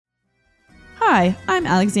Hi, I'm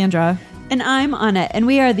Alexandra. And I'm Anna, and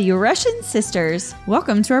we are the Russian Sisters,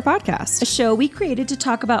 Welcome to our podcast, a show we created to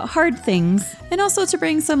talk about hard things. and also to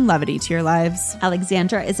bring some levity to your lives.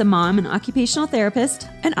 Alexandra is a mom and occupational therapist,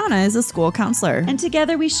 And Anna is a school counselor. and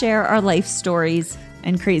together we share our life stories.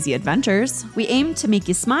 And crazy adventures. We aim to make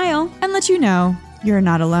you smile. And let you know you're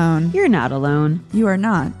not alone. You're not alone. You are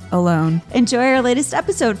not alone. Enjoy our latest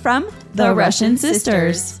episode from The Russian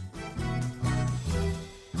Sisters.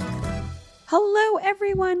 Hello,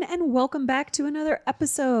 everyone, and welcome back to another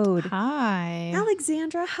episode. Hi.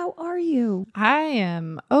 Alexandra, how are you? I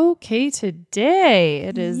am okay today.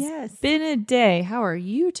 It has Yes. been a day. How are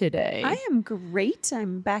you today? I am great.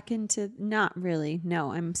 I'm back into, not really,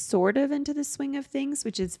 no, I'm sort of into the swing of things,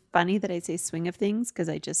 which is funny that I say swing of things because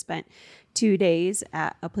I just spent 2 days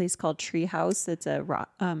at a place called Treehouse. It's a rock,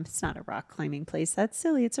 it's not a rock climbing place. That's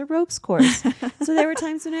silly. It's a ropes course. So there were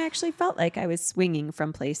times when I actually felt like I was swinging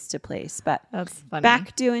from place to place, but That's funny.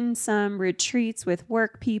 back doing some retreats with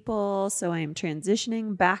work people. So I am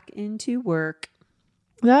transitioning back into work.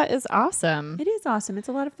 That is awesome. It is awesome. It's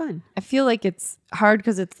a lot of fun. I feel like it's hard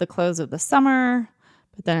because it's the close of the summer,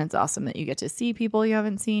 but then it's awesome that you get to see people you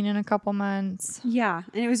haven't seen in a couple months. Yeah,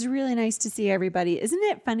 and it was really nice to see everybody. Isn't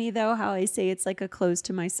it funny, though, how I say it's like a close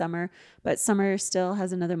to my summer, but summer still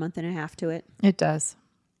has another month and a half to it? It does.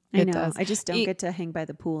 I It know. does. I just don't get to hang by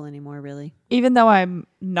the pool anymore, really. Even though I'm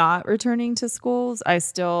not returning to schools, I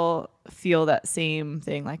still feel that same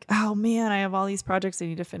thing like, oh man, I have all these projects I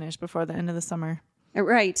need to finish before the end of the summer.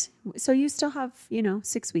 Right. So you still have,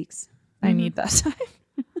 6 weeks. I need that time.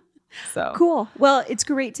 So Cool. Well, it's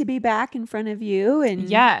great to be back in front of you and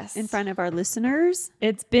Yes. in front of our listeners.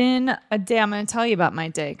 It's been a day. I'm going to tell you about my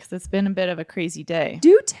day because it's been a bit of a crazy day.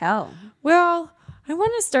 Do tell. Well, I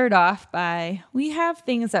want to start off by we have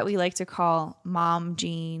things that we like to call mom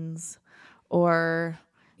jeans, or,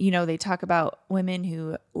 they talk about women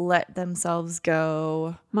who let themselves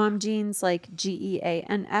go. Mom jeans like Geans.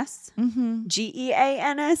 Mm-hmm.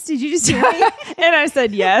 Geans. Did you just hear me? And I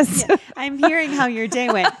said yes. Yeah, I'm hearing how your day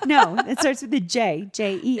went. No, it starts with a J.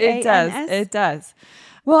 Jeans. It does. It does.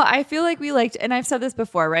 Well, I feel like we liked, and I've said this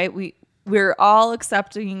before, right? We're all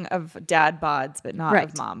accepting of dad bods, but not Right.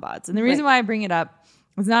 of mom bods. And the reason why I bring it up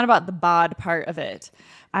is not about the bod part of it.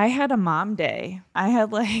 I had a mom day. I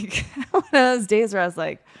had like one of those days where I was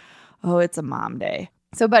like, oh, it's a mom day.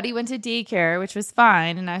 So Buddy went to daycare, which was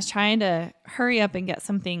fine. And I was trying to hurry up and get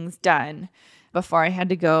some things done before I had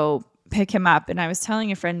to go pick him up. And I was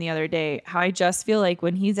telling a friend the other day how I just feel like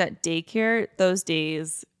when he's at daycare, those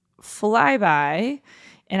days fly by.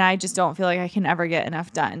 And I just don't feel like I can ever get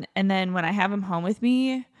enough done. And then when I have him home with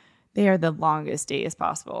me, they are the longest days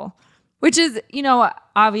possible, which is,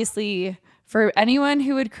 obviously for anyone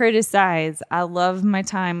who would criticize, I love my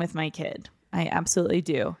time with my kid. I absolutely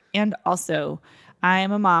do. And also, I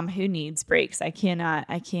am a mom who needs breaks. I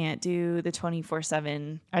can't do the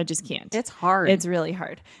 24/7. I just can't. It's hard. It's really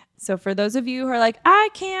hard. So for those of you who are like, I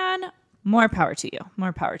can, more power to you.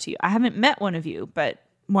 More power to you. I haven't met one of you, but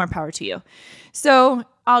more power to you. So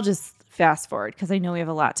I'll just fast forward because I know we have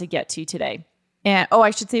a lot to get to today. And I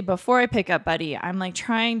should say before I pick up Buddy, I'm like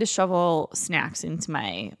trying to shovel snacks into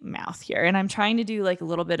my mouth here. And I'm trying to do like a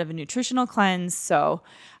little bit of a nutritional cleanse. So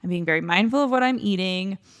I'm being very mindful of what I'm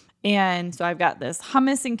eating. And so I've got this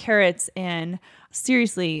hummus and carrots, and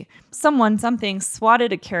seriously, something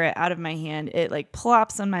swatted a carrot out of my hand. It like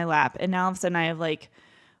plops on my lap. And now all of a sudden I have like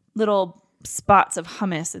little spots of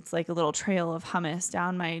hummus. It's like a little trail of hummus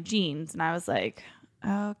down my jeans. And I was like,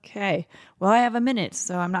 okay, well, I have a minute,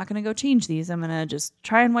 so I'm not going to go change these. I'm going to just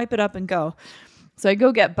try and wipe it up and go. So I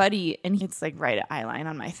go get Buddy, and it's like right at eye line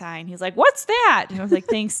on my thigh. And he's like, what's that? And I was like,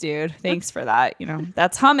 thanks, dude. Thanks for that.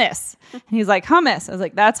 That's hummus. And he's like, hummus. I was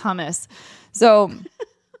like, that's hummus. So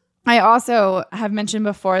I also have mentioned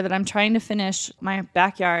before that I'm trying to finish my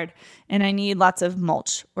backyard, and I need lots of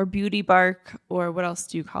mulch or beauty bark, or what else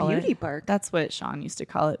do you call it? Beauty bark? That's what Sean used to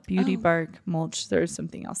call it. Beauty bark, mulch. There's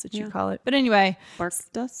something else that you Yeah. call it. But anyway, Bark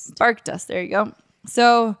dust. bark dust. There you go.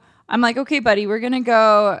 So I'm like, okay, Buddy, we're going to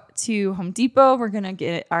go to Home Depot. We're going to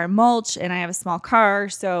get our mulch, and I have a small car,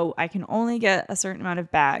 so I can only get a certain amount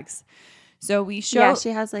of bags. So we show. Yeah, she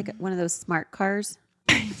has like one of those smart cars.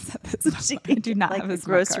 I do not like have a a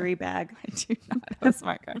smart grocery car. bag. I do not have a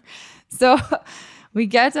smart car. So we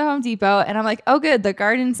get to Home Depot, and I'm like, oh, good. The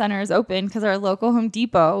garden center is open because our local Home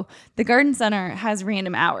Depot, the garden center has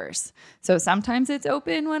random hours. So sometimes it's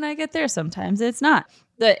open when I get there. Sometimes it's not.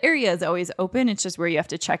 The area is always open. It's just where you have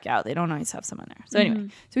to check out. They don't always have someone there. So anyway,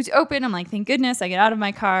 so it's open. I'm like, thank goodness. I get out of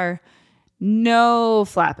my car. No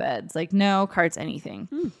flatbeds, like no carts,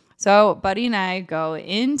 anything. So Buddy and I go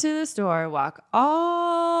into the store, walk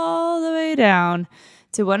all the way way down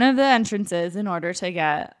to one of the entrances in order to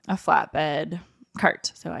get a flatbed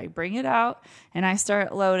cart. So I bring it out and I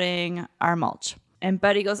start loading our mulch. And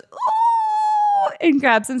Buddy goes, "Ooh," and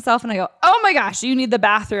grabs himself. And I go, "Oh my gosh, you need the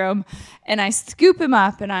bathroom." And I scoop him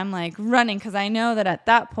up and I'm like running because I know that at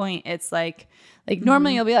that point it's like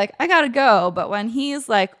normally you'll be like, "I gotta go." But when he's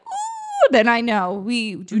like, "Ooh," then I know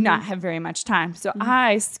we do not have very much time. So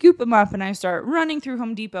I scoop him up and I start running through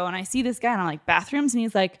Home Depot and I see this guy and I'm like, "Bathrooms?" And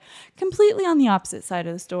he's like completely on the opposite side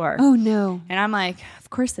of the store. Oh no. And I'm like,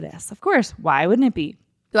 "Of course it is. Of course. Why wouldn't it be?"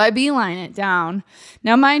 So I beeline it down.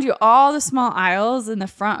 Now, mind you, all the small aisles in the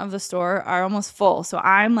front of the store are almost full. So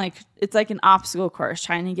I'm like, it's like an obstacle course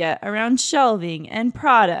trying to get around shelving and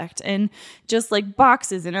product and just like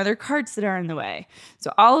boxes and other carts that are in the way.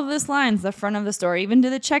 So all of this lines the front of the store, even to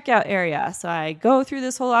the checkout area. So I go through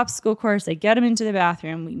this whole obstacle course. I get him into the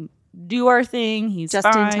bathroom. We do our thing. He's Just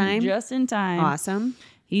fine. in time? Just in time. Awesome.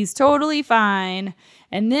 He's totally fine.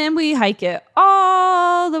 And then we hike it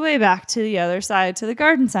all the way back to the other side to the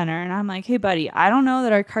garden center. And I'm like, "Hey, buddy, I don't know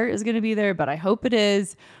that our cart is going to be there, but I hope it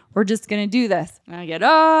is. We're just going to do this." And I get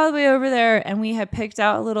all the way over there and we had picked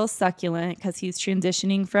out a little succulent because he's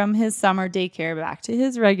transitioning from his summer daycare back to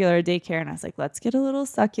his regular daycare. And I was like, "Let's get a little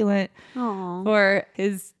succulent Aw. for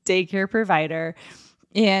his daycare provider."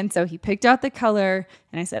 And so he picked out the color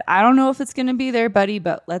and I said, "I don't know if it's going to be there, buddy,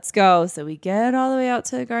 but let's go." So we get all the way out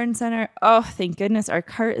to the garden center. Oh, thank goodness our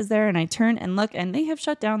cart is there. And I turn and look and they have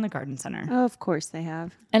shut down the garden center. Oh, of course they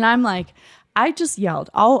have. And I'm like, I just yelled.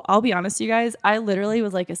 I'll be honest, you guys. I literally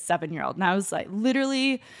was like a 7-year-old. And I was like,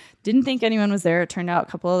 literally didn't think anyone was there. It turned out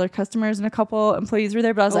a couple other customers and a couple employees were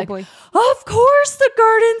there. But I was like, boy. Of course the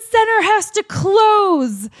garden center has to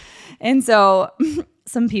close. And so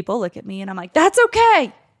some people look at me and I'm like, "That's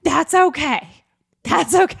okay. That's okay.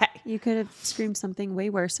 That's okay." You could have screamed something way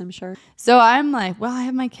worse, I'm sure. So I'm like, well, I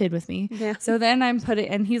have my kid with me. Yeah. So then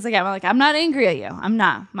and he's like, I'm not angry at you. I'm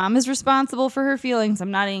not. Mom is responsible for her feelings.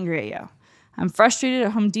 I'm not angry at you. I'm frustrated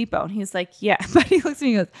at Home Depot. And he's like, "Yeah." But he looks at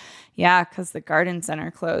me and goes, "Yeah, because the garden center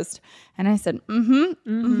closed." And I said,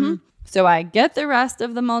 mm-hmm. So I get the rest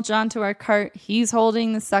of the mulch onto our cart. He's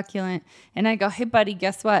holding the succulent. And I go, "Hey, buddy,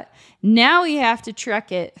 guess what? Now we have to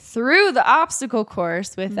trek it through the obstacle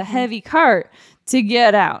course with a heavy cart to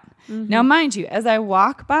get out." Now, mind you, as I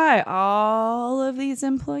walk by all of these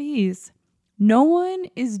employees, no one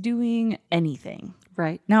is doing anything.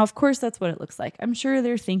 Right. Now, of course, that's what it looks like. I'm sure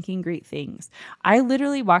they're thinking great things. I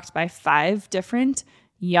literally walked by 5 different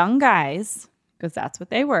young guys, because that's what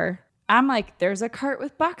they were. I'm like, there's a cart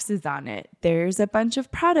with boxes on it. There's a bunch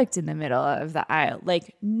of product in the middle of the aisle.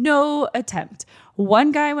 Like, no attempt.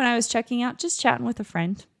 One guy, when I was checking out, just chatting with a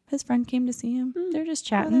friend. His friend came to see him. They're just Oh,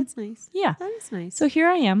 chatting. that's nice. Yeah. That is nice. So here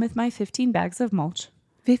I am with my 15 bags of mulch.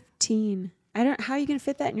 15. How are you going to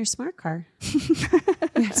fit that in your smart car?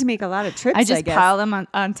 You have to make a lot of trips, I just guess. pile them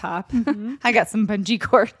on top. I got some bungee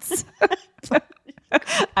cords.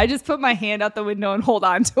 I just put my hand out the window and hold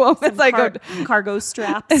on to them as I go cargo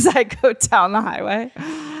straps. as I go down the highway.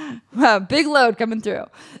 Big load coming through.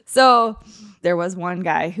 So there was one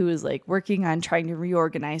guy who was like working on trying to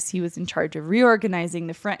reorganize. He was in charge of reorganizing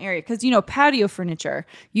the front area because, patio furniture,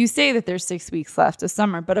 you say that there's 6 weeks left of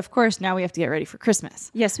summer, but of course now we have to get ready for Christmas.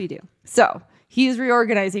 Yes, we do. So he's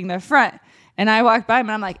reorganizing the front. And I walked by him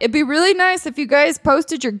and I'm like, "It'd be really nice if you guys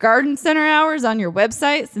posted your garden center hours on your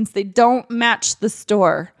website since they don't match the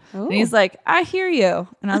store." Oh. And he's like, "I hear you."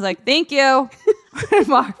 And I was like, "Thank you." And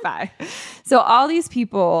walked by. So all these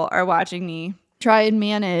people are watching me try and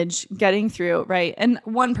manage getting through, right? And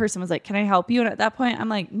one person was like, "Can I help you?" And at that point, I'm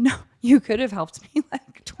like, "No, you could have helped me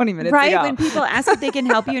like 20 minutes Right? ago." When people ask if they can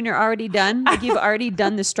help you and you're already done, like you've already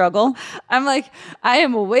done the struggle. I'm like, I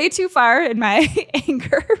am way too far in my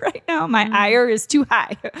anger right now. My ire is too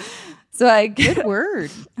high. So Good word.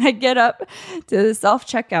 I get up to the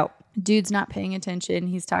self-checkout. Dude's not paying attention.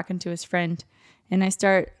 He's talking to his friend. And I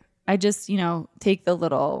just, take the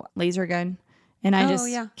little laser gun and I just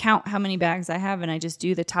count how many bags I have and I just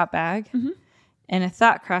do the top bag. And a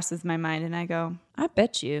thought crosses my mind and I go, I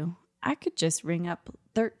bet you I could just ring up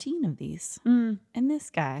 13 of these. And this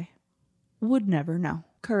guy would never know.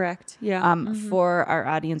 Correct. Yeah. For our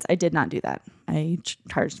audience, I did not do that. I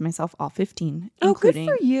charged myself all 15. Oh, good including,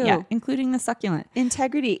 for you. Yeah, including the succulent.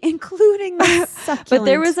 Integrity, including the succulent. But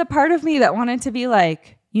there was a part of me that wanted to be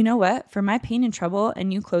like, you know what? For my pain and trouble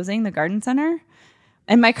and you closing the garden center,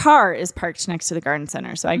 and my car is parked next to the garden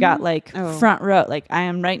center. So I got front row. Like I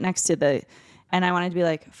am right next to and I wanted to be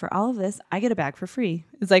like, for all of this, I get a bag for free.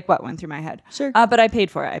 It's like what went through my head. Sure. But I paid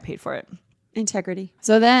for it. Integrity.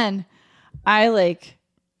 So then I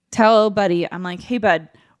tell Buddy, I'm like, hey, bud,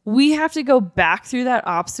 we have to go back through that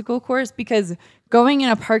obstacle course because going in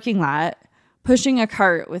a parking lot, pushing a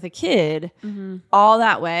cart with a kid all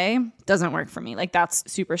that way doesn't work for me. Like that's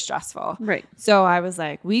super stressful. Right. So I was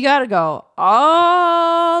like, we got to go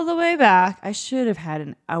all the way back. I should have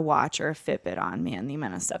had a watch or a Fitbit on, man, the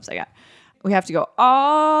amount of steps I got. We have to go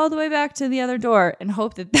all the way back to the other door and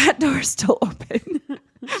hope that that door is still open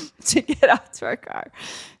to get out to our car.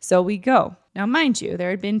 So we go. Now, mind you, there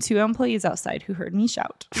had been 2 employees outside who heard me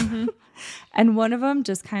shout. And one of them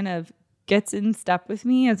just kind of gets in step with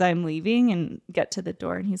me as I'm leaving and get to the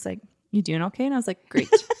door. And he's like, you doing okay? And I was like, great.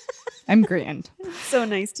 I'm grand. So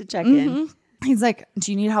nice to check in. He's like,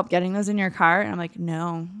 do you need help getting those in your car? And I'm like,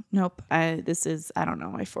 nope. This is, I don't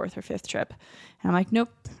know, my 4th or 5th trip. And I'm like, nope,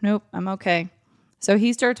 I'm okay. So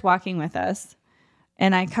he starts walking with us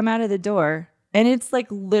and I come out of the door and it's like,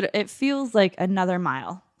 it feels like another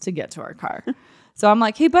mile to get to our car. So I'm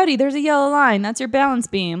like, hey buddy, there's a yellow line. That's your balance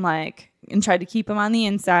beam. Like, and tried to keep him on the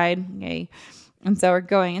inside. Yay. And so we're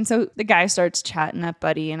going. And so the guy starts chatting up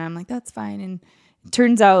buddy and I'm like, that's fine. And it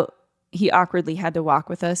turns out he awkwardly had to walk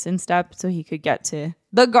with us in step so he could get to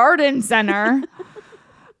the garden center.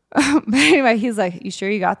 But anyway, he's like, you sure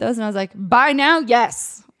you got those? And I was like, by now,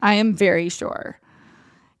 yes, I am very sure.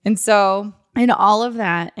 And so in all of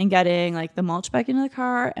that and getting like the mulch back into the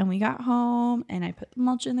car and we got home and I put the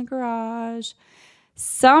mulch in the garage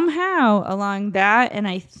somehow along that. And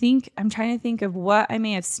I think I'm trying to think of what I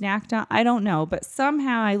may have snacked on. I don't know, but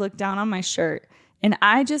somehow I look down on my shirt and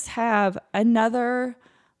I just have another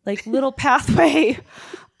like little pathway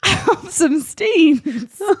of some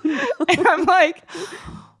stains. Oh, no. And I'm like,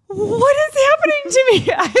 what is happening to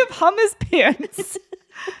me? I have hummus pants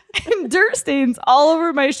and dirt stains all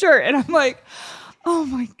over my shirt. And I'm like, oh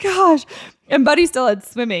my gosh. And Buddy still had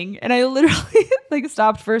swimming. And I literally like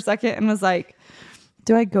stopped for a second and was like,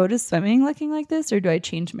 do I go to swimming looking like this or do I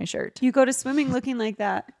change my shirt? You go to swimming looking like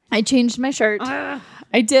that. I changed my shirt.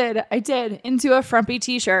 I did into a frumpy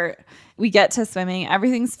t-shirt. We get to swimming.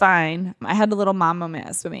 Everything's fine. I had a little mom moment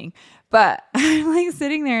at swimming, but I'm like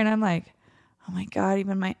sitting there and I'm like, oh my God,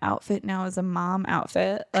 even my outfit now is a mom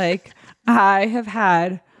outfit. Like I have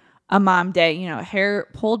had a mom day, you know, hair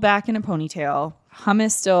pulled back in a ponytail,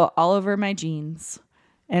 hummus still all over my jeans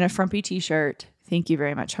and a frumpy t-shirt. Thank you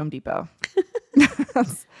very much, Home Depot.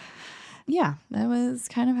 Yeah, that was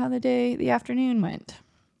kind of how the afternoon went.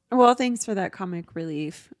 Well, thanks for that comic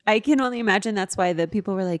relief. I can only imagine that's why the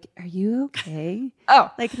people were like, are you okay?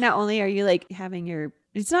 Oh, Like not only are you like having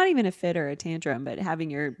it's not even a fit or a tantrum, but having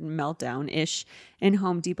your meltdown-ish in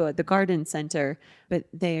Home Depot at the garden center, but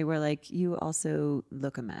they were like, you also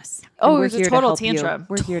look a mess. Oh, And it was a total tantrum.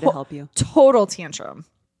 We're here to help you. Total tantrum.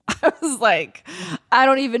 I was like, I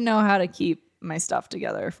don't even know how to keep my stuff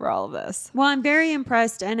together for all of this. Well, I'm very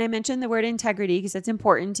impressed. And I mentioned the word integrity because that's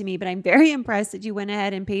important to me, but I'm very impressed that you went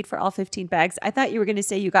ahead and paid for all 15 bags. I thought you were going to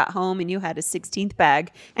say you got home and you had a 16th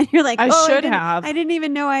bag and you're like, I should have. I didn't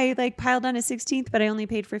even know I like piled on a 16th, but I only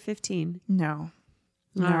paid for 15. No.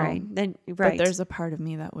 All right. Then, right. But there's a part of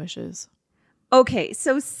me that wishes. Okay.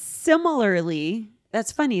 So similarly,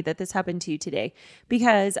 that's funny that this happened to you today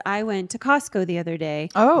because I went to Costco the other day.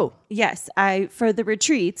 Oh. Yes, for the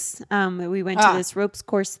retreats, we went to this ropes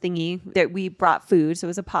course thingy that we brought food. So it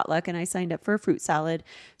was a potluck and I signed up for a fruit salad.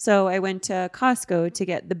 So I went to Costco to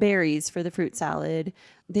get the berries for the fruit salad.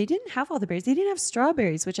 They didn't have all the berries. They didn't have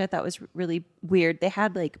strawberries, which I thought was really weird. They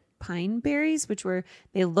had like pine berries,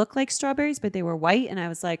 they look like strawberries, but they were white. And I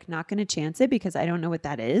was like, not going to chance it because I don't know what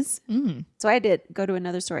that is. So I did go to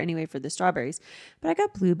another store anyway for the strawberries, but I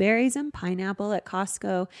got blueberries and pineapple at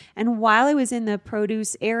Costco. And while I was in the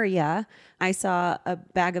produce area, I saw a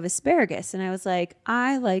bag of asparagus and I was like,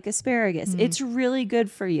 I like asparagus. It's really good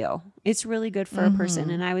for you. It's really good for a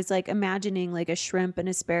person. And I was like imagining like a shrimp and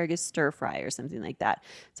asparagus stir fry or something like that.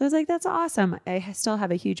 So I was like, that's awesome. I still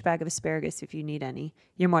have a huge bag of asparagus if you need any.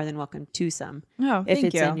 You're more than welcome to some. Oh, if thank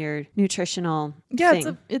it's you. in your nutritional Yeah,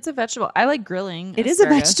 thing. it's a vegetable. I like grilling. It is a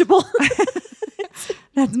asparagus. vegetable.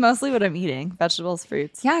 That's mostly what I'm eating. Vegetables,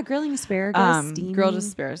 fruits. Yeah, grilling asparagus, steaming. Grilled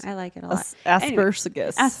asparagus. I like it a lot.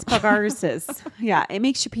 Asparagus. Asparagus. Yeah, it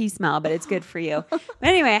makes your pee smell, but it's good for you. But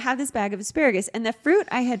anyway, I have this bag of asparagus and the fruit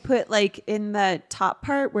I had put like in the top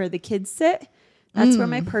part where the kids sit. That's where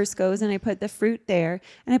my purse goes. And I put the fruit there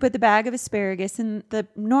and I put the bag of asparagus in the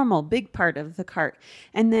normal big part of the cart.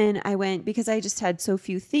 And then I went, because I just had so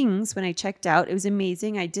few things when I checked out, it was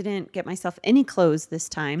amazing. I didn't get myself any clothes this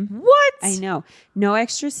time. What? I know. No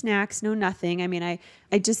extra snacks, no nothing. I mean, I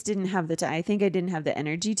just didn't have the time. I think I didn't have the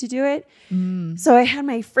energy to do it. So I had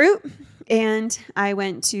my fruit and I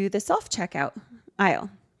went to the self-checkout aisle.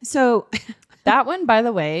 So That one, by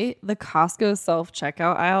the way, the Costco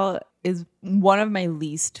self-checkout aisle is one of my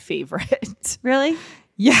least favorite. Really?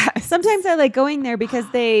 Yes. Sometimes I like going there because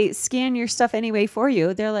they scan your stuff anyway for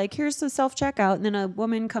you. They're like, here's the self-checkout. And then a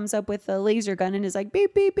woman comes up with a laser gun and is like,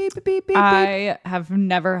 beep, beep, beep, beep, beep, beep. I have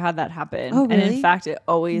never had that happen. Oh, And really? in fact, it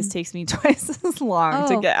always takes me twice as long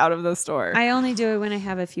to Oh. get out of the store. I only do it when I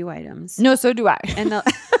have a few items. No, so do I. And the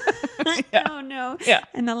Yeah. oh no. Yeah.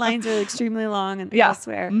 And the lines are extremely long and Yeah.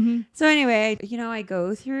 elsewhere. Mhm. So anyway, I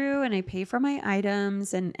go through and I pay for my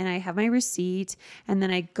items and I have my receipt, and then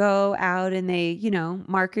I go out and they,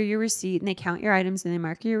 marker your receipt and they count your items and they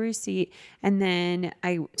mark your receipt. And then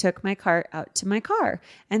I took my cart out to my car,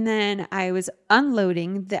 and then I was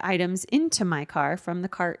unloading the items into my car, from the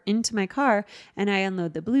cart into my car, and I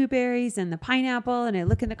unload the blueberries and the pineapple, and I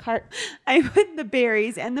look in the cart. I put the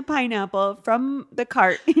berries and the pineapple from the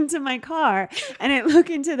cart into my car, and I look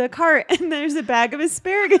into the cart and there's a bag of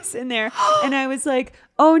asparagus in there, and I was like,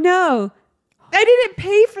 oh no, I didn't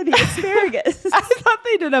pay for the asparagus. I thought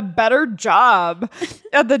they did a better job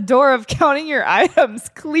at the door of counting your items.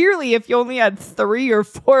 Clearly, if you only had 3 or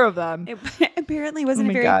 4 of them. It apparently wasn't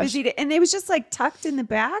Oh a my very gosh. busy day, and it was just like tucked in the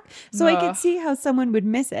back, so I Ugh. could see how someone would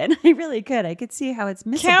miss it. I really could. I could see how it's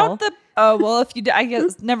missable. Count the. Oh, well, if you. I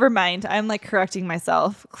guess. Never mind. I'm like correcting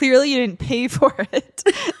myself. Clearly, you didn't pay for it.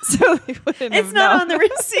 So they wouldn't It's have not known. on the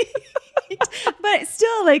receipt. But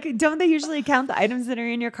still, like, don't they usually count the items that are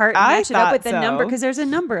in your cart and I match it up thought with the number? so. Because there's a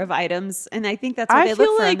number of items, and I think that's what I they feel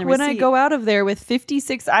look for like on the when I receipt. go out of there with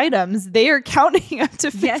 56 items, they are counting up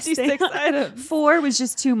to Yes, 56 items. 4 was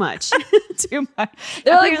just too much. Too much.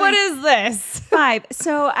 They're like, Apparently- what is this? 5.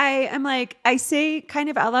 So I'm like, I say kind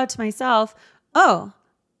of out loud to myself, oh,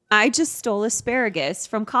 I just stole asparagus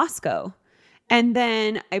from Costco. And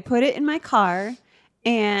then I put it in my car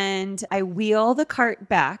and I wheel the cart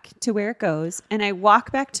back to where it goes, and I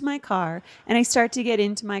walk back to my car and I start to get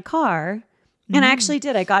into my car. And I actually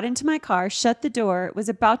did. I got into my car, shut the door, was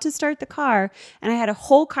about to start the car, and I had a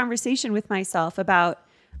whole conversation with myself about,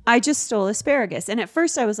 I just stole asparagus. And at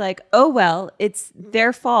first I was like, oh, well, it's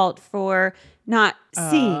their fault for not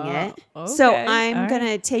seeing it. So okay. I'm All going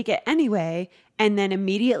to take it anyway. And then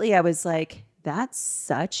immediately I was like, that's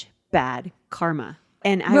such bad karma.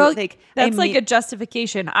 And I was like, that's like a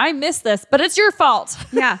justification. I missed this, but it's your fault.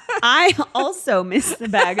 yeah, I also missed the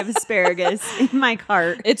bag of asparagus in my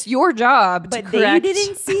cart. It's your job to But they correct.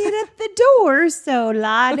 didn't see it at the door, so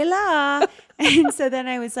la de la. And so then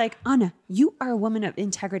I was like, Anna, you are a woman of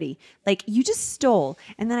integrity. Like, you just stole.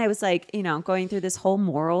 And then I was like, going through this whole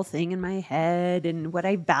moral thing in my head and what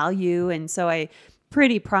I value. And so I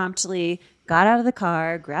pretty promptly got out of the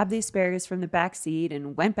car, grabbed the asparagus from the back seat,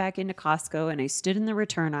 and went back into Costco. And I stood in the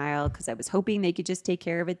return aisle because I was hoping they could just take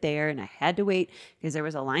care of it there. And I had to wait because there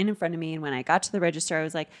was a line in front of me. And when I got to the register, I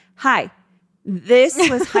was like, hi, this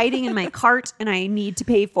was hiding in my cart and I need to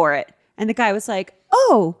pay for it. And the guy was like,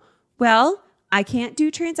 oh, well, I can't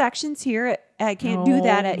do transactions here. I can't do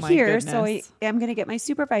that Oh, at my here. So goodness. I'm going to get my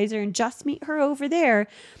supervisor and just meet her over there.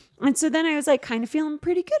 And so then I was like kind of feeling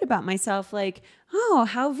pretty good about myself. Like, oh,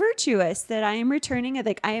 how virtuous that I am returning it.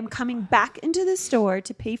 Like, I am coming back into the store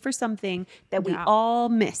to pay for something that we Yeah. all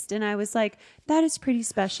missed. And I was like, that is pretty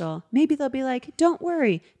special. Maybe they'll be like, don't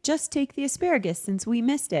worry, just take the asparagus since we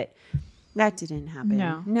missed it. That didn't happen.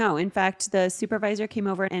 No. In fact, the supervisor came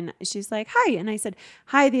over and she's like, hi. And I said,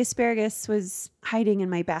 hi, the asparagus was hiding in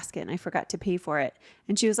my basket and I forgot to pay for it.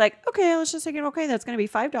 And she was like, okay, let's just take it. Okay, that's going to be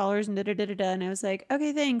 $5 and da-da-da-da-da. And I was like,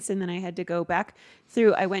 okay, thanks. And then I had to go back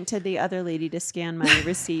through. I went to the other lady to scan my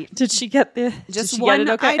receipt. Did she get the Just did she one get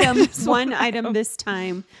it okay? item, Just one item this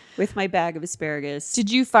time with my bag of asparagus. Did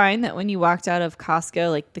you find that when you walked out of Costco,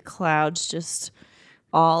 like the clouds just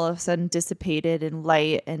all of a sudden dissipated and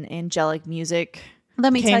light and angelic music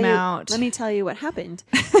Let me came tell you. out? Let me tell you what happened.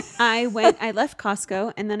 I left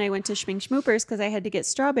Costco and then I went to Schmink Schmoopers because I had to get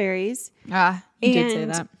strawberries. Ah, you did say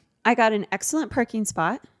And that. I got an excellent parking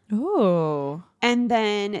spot. Oh, And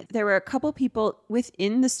then there were a couple people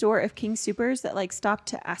within the store of King Supers that like stopped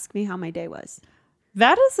to ask me how my day was.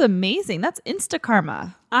 that is amazing. That's insta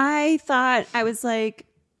karma. I thought, I was like,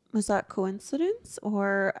 was that coincidence?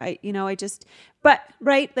 Or but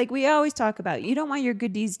right, like we always talk about, you don't want your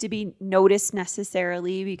good deeds to be noticed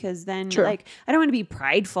necessarily because then True. like, I don't want to be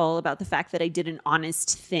prideful about the fact that I did an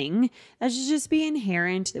honest thing. That should just be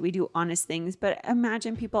inherent that we do honest things. But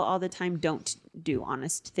imagine people all the time don't do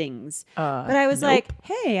honest things. But I was like,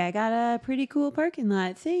 hey, I got a pretty cool parking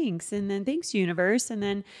lot. Thanks. And then thanks, universe. And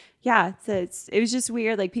then, yeah, so it was just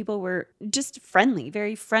weird. Like people were just friendly,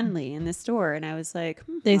 very friendly in the store. And I was like,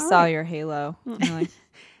 They all saw right. your halo. You're like,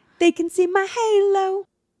 They can see my halo.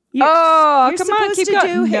 You're come on, supposed keep to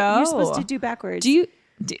going. You're supposed to do backwards. Do you?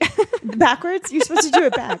 Backwards? You're supposed to do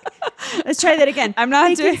it back. Let's try that again. I'm not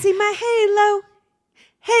They doing. can see my halo.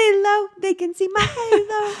 Halo. They can see my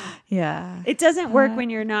halo. Yeah. It doesn't work when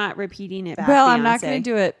you're not repeating it back. Well, I'm not Beyonce. going to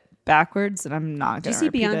do it backwards, and I'm not Did going you to see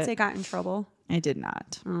repeat Beyonce it. got in trouble? I did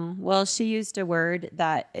not. Oh, well, she used a word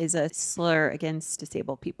that is a slur against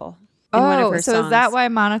disabled people. In one of her so songs. is that why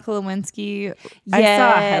Monica Lewinsky? I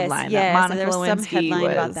saw a headline that Monica so there was some Lewinsky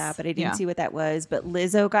headline about was- that, but I didn't yeah. see what that was. But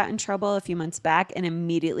Lizzo got in trouble a few months back and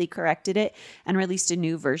immediately corrected it and released a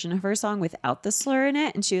new version of her song without the slur in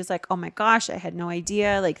it. And she was like, "Oh my gosh, I had no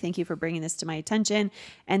idea. Like, thank you for bringing this to my attention."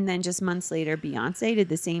 And then just months later, Beyonce did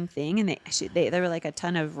the same thing, and there were like a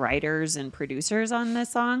ton of writers and producers on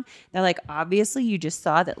this song. They're like, obviously, you just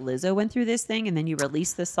saw that Lizzo went through this thing, and then you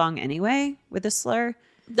released this song anyway with a slur.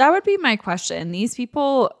 That would be my question. These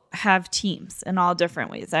people have teams in all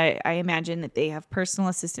different ways. I imagine that they have personal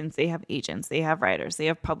assistants, they have agents, they have writers, they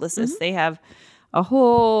have publicists, they have a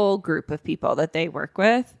whole group of people that they work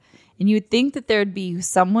with. And you would think that there'd be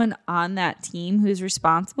someone on that team who's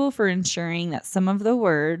responsible for ensuring that some of the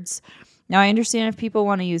words. Now, I understand if people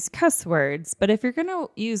want to use cuss words, but if you're going to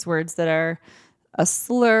use words that are a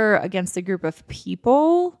slur against a group of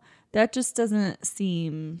people, that just doesn't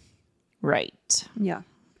seem right. Yeah.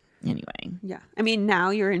 Anyway. Yeah. I mean,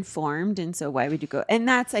 now you're informed. And so why would you go? And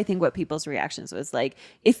that's, I think, what people's reactions was like,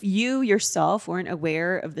 if you yourself weren't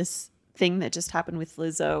aware of this thing that just happened with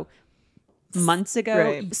Lizzo months ago,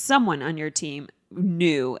 Right. someone on your team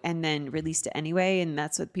knew and then released it anyway. And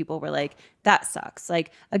that's what people were like, that sucks.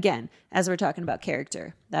 Like, again, as we're talking about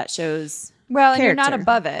character, that shows. Well, and you're not character.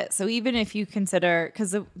 above it. So even if you consider,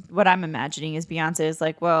 because what I'm imagining is Beyonce is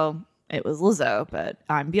like, well, it was Lizzo, but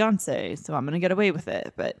I'm Beyonce, so I'm going to get away with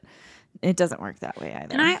it. But it doesn't work that way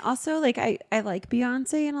either. And I also like, I like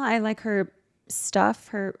Beyonce and I like her stuff,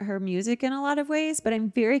 her music in a lot of ways, but I'm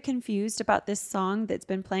very confused about this song that's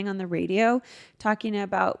been playing on the radio talking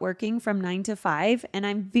about working from 9 to 5. And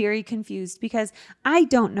I'm very confused because I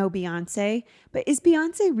don't know Beyonce, but is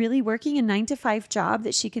Beyonce really working a 9 to 5 job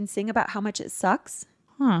that she can sing about how much it sucks?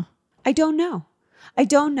 Huh. I don't know. I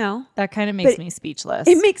don't know. That kind of makes But me speechless.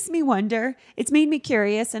 It makes me wonder. It's made me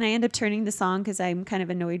curious, and I end up turning the song because I'm kind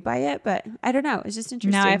of annoyed by it. But I don't know. It's just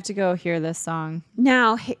interesting. Now I have to go hear this song.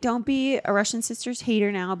 Now, don't be a Russian Sisters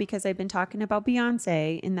hater now because I've been talking about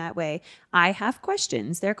Beyonce in that way. I have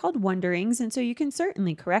questions. They're called wonderings, and so you can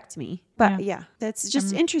certainly correct me. But yeah that's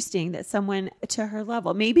just interesting that someone to her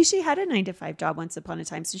level, maybe she had a 9 to 5 job once upon a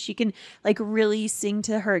time, so she can like really sing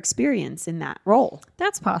to her experience in that role.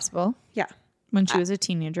 That's possible. Yeah. When she was a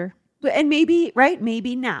teenager. And maybe, right?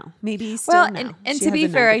 Maybe now. Maybe still Well, now. and She to has be a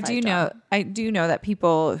fair, 9 to 5 job. I do know that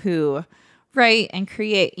people who write and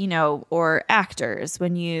create, or actors,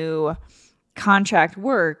 when you contract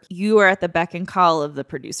work, you are at the beck and call of the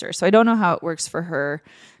producer. So I don't know how it works for her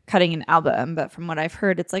cutting an album, but from what I've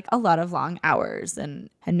heard, it's like a lot of long hours, and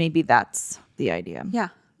maybe that's the idea. Yeah.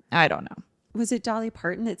 I don't know. Was it Dolly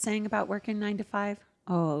Parton that sang about working 9 to 5?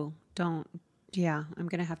 Oh, don't. Yeah, I'm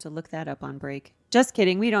going to have to look that up on break. Just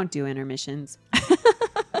kidding. We don't do intermissions.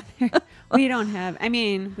 We don't have,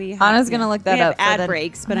 we have. Anna's gonna look that we have up for ad the-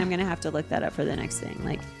 breaks, but I'm going to have to look that up for the next thing.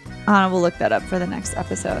 Like, Anna will look that up for the next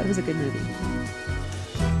episode. it was a good movie.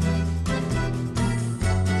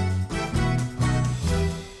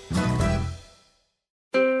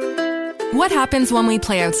 What happens when we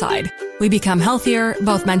play outside? We become healthier,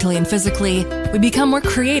 both mentally and physically. We become more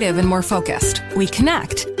creative and more focused. We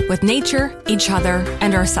connect with nature, each other,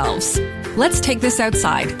 and ourselves. Let's Take This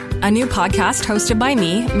Outside, a new podcast hosted by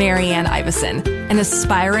me, Marianne Iveson, an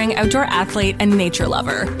aspiring outdoor athlete and nature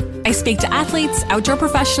lover. I speak to athletes, outdoor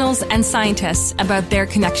professionals, and scientists about their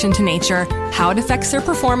connection to nature, how it affects their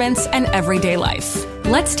performance, and everyday life.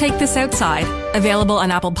 Let's Take This Outside, available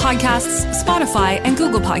on Apple Podcasts, Spotify, and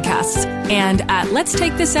Google Podcasts, and at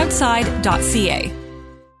letstakethisoutside.ca.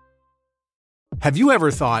 Have you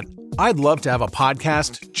ever thought, I'd love to have a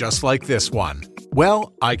podcast just like this one?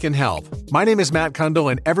 Well, I can help. My name is Matt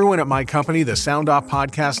Kundle, and everyone at my company, the Sound Off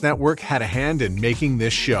Podcast Network, had a hand in making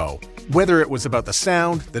this show. Whether it was about the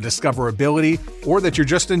sound, the discoverability, or that you're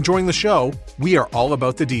just enjoying the show, we are all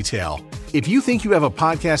about the detail. If you think you have a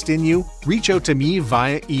podcast in you, reach out to me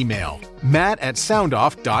via email,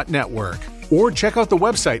 matt@soundoff.network, or check out the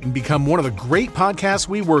website and become one of the great podcasts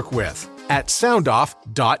we work with at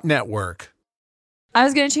soundoff.network. I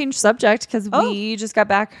was going to change subject because we just got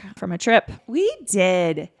back from a trip. We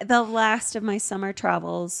did. The last of my summer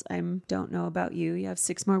travels. I don't know about you. You have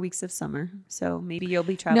 6 more weeks of summer. So maybe you'll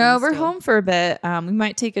be traveling. No, we're still. home for a bit. We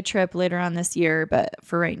might take a trip later on this year, but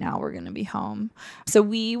for right now, we're going to be home. So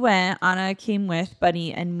we went, Anna came with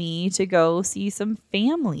Buddy and me to go see some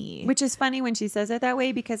family. Which is funny when she says it that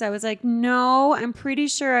way, because I was like, no, I'm pretty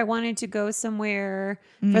sure I wanted to go somewhere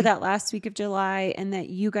for that last week of July, and that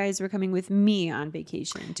you guys were coming with me on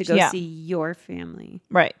vacation to go see your family.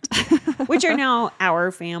 Right. Which are now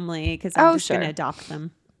our family, because I'm just going to adopt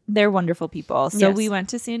them. They're wonderful people. So we went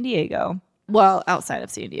to San Diego. Well, outside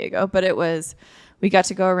of San Diego, but we got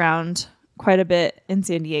to go around quite a bit in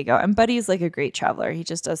San Diego. And Buddy's like a great traveler. He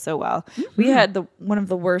just does so well. Mm-hmm. We had one of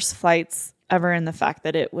the worst flights ever, in the fact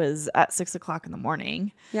that it was at 6 o'clock in the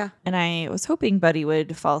morning. Yeah. And I was hoping Buddy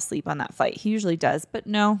would fall asleep on that flight. He usually does, but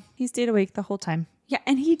no, he stayed awake the whole time. Yeah,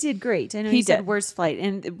 and he did great. I know he said worst flight.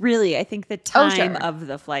 And really, I think the time of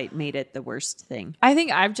the flight made it the worst thing. I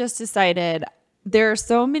think I've just decided there are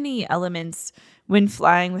so many elements when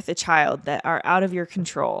flying with a child that are out of your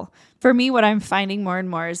control. For me, what I'm finding more and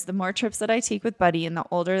more is the more trips that I take with Buddy and the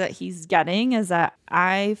older that he's getting, is that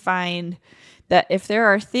I find that if there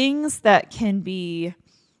are things that can be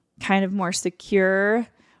kind of more secure,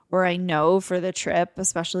 or I know for the trip,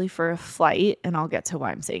 especially for a flight, and I'll get to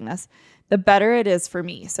why I'm saying this, the better it is for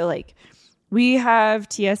me. So like, we have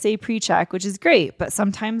TSA pre-check, which is great, but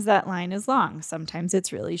sometimes that line is long. Sometimes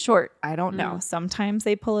it's really short. I don't know. Sometimes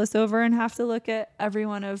they pull us over and have to look at every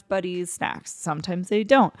one of Buddy's snacks. Sometimes they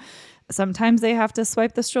don't. Sometimes they have to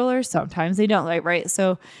swipe the stroller. Sometimes they don't. Right?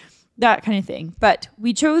 So that kind of thing. But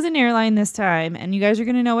we chose an airline this time, and you guys are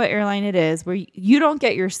going to know what airline it is, where you don't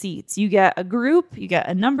get your seats. You get a group, you get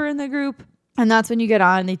a number in the group, and that's when you get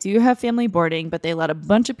on. They do have family boarding, but they let a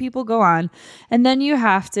bunch of people go on. And then you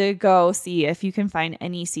have to go see if you can find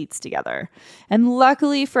any seats together. And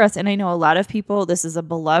luckily for us, and I know a lot of people, this is a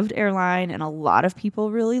beloved airline and a lot of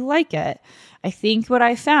people really like it. I think what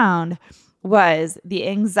I found was the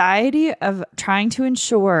anxiety of trying to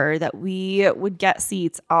ensure that we would get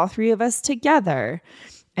seats, all 3 of us together,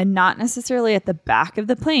 and not necessarily at the back of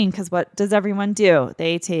the plane. Because what does everyone do?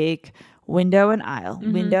 They take window and aisle,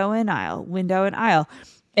 window and aisle, window and aisle.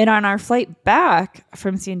 And on our flight back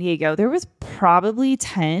from San Diego, there was probably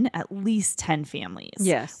at least 10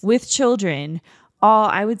 families with children, all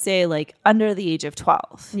I would say like under the age of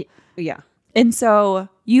 12. Yeah. And so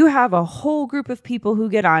you have a whole group of people who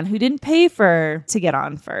get on, who didn't pay to get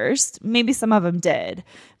on first. Maybe some of them did,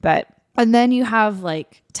 and then you have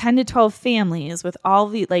like 10 to 12 families with all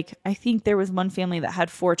the, like, I think there was one family that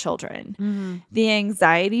had 4 children. Mm-hmm. The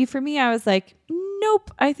anxiety for me, I was like,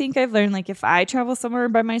 nope. I think I've learned, like, if I travel somewhere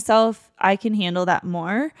by myself, I can handle that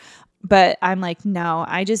more. But I'm like, no,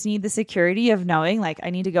 I just need the security of knowing, like, I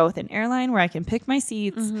need to go with an airline where I can pick my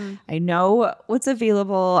seats. Mm-hmm. I know what's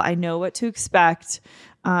available. I know what to expect.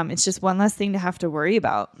 It's just one less thing to have to worry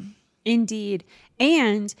about. Indeed.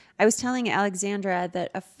 And I was telling Alexandra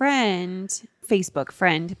that a Facebook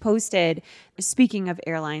friend posted, speaking of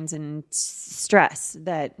airlines and stress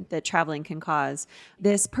that traveling can cause,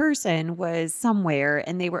 this person was somewhere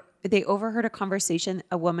and they overheard a conversation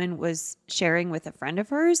a woman was sharing with a friend of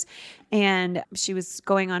hers, and she was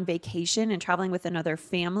going on vacation and traveling with another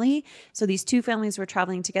family. So these 2 families were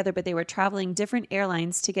traveling together, but they were traveling different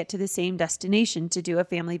airlines to get to the same destination to do a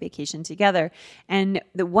family vacation together. And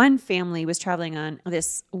the one family was traveling on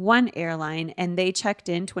this one airline, and they checked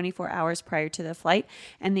in 24 hours prior to the flight.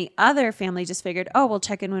 And the other family just figured, oh, we'll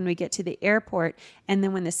check in when we get to the airport. And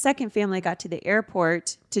then when the second family got to the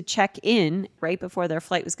airport to check in right before their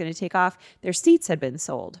flight was going to take off, their seats had been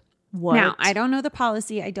sold. What? Now, I don't know the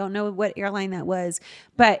policy. I don't know what airline that was,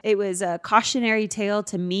 but it was a cautionary tale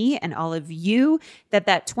to me and all of you that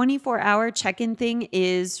 24-hour check-in thing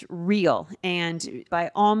is real. And by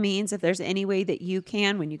all means, if there's any way that you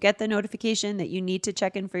can, when you get the notification that you need to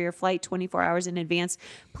check in for your flight 24 hours in advance,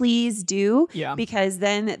 please do. Yeah. Because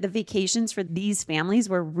then the vacations for these families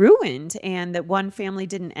were ruined, and that one family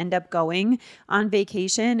didn't end up going on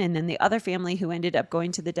vacation. And then the other family who ended up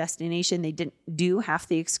going to the destination, they didn't do half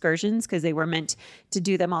the excursion because they were meant to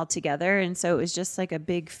do them all together. And so it was just like a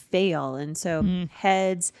big fail. And so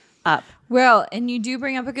heads up. Well, and you do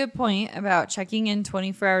bring up a good point about checking in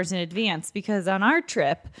 24 hours in advance, because on our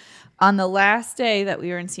trip, on the last day that we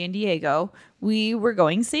were in San Diego, we were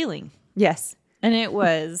going sailing. Yes. And it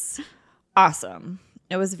was awesome.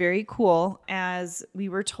 it was very cool, as we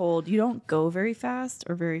were told you don't go very fast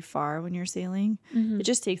or very far when you're sailing. It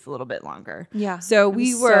just takes a little bit longer. Yeah. So It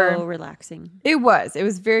we was were so relaxing. It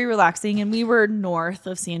was very relaxing, and we were north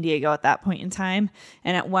of San Diego at that point in time.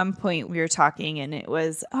 And at one point we were talking and it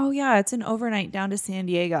was, oh yeah, it's an overnight down to San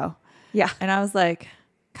Diego. Yeah. And I was like,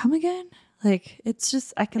 come again? Like, it's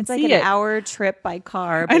just, I can It's see like it. an hour trip by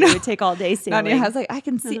car, but it would take all day sailing. Nadia, I was like, I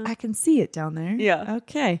can see it down there. Yeah.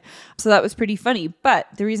 Okay. So that was pretty funny. But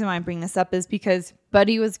the reason why I bring this up is because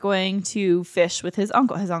Buddy was going to fish with his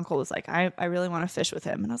uncle. His uncle was like, I really want to fish with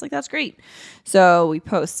him. And I was like, that's great. So we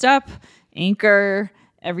post up, anchor,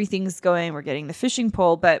 everything's going. We're getting the fishing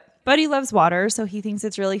pole, but Buddy loves water, so he thinks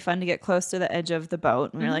it's really fun to get close to the edge of the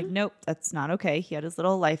boat. And we were like, nope, that's not okay. He had his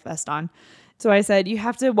little life vest on. So I said, you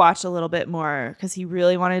have to watch a little bit more, because he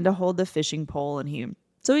really wanted to hold the fishing pole, and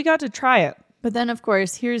so we got to try it. But then, of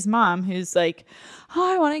course, here's Mom, who's like,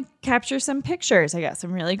 oh, I want to capture some pictures. I got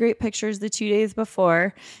some really great pictures the 2 days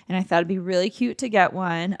before, and I thought it'd be really cute to get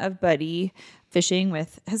one of Buddy fishing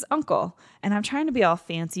with his uncle. And I'm trying to be all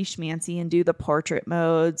fancy schmancy and do the portrait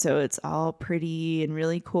mode, so it's all pretty and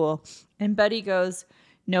really cool. And Buddy goes,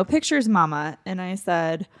 no pictures, Mama. And I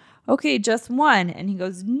said, okay, just one. And he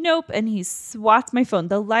goes, nope. And he swats my phone,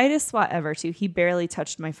 the lightest swat ever, too. He barely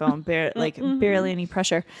touched my phone, barely any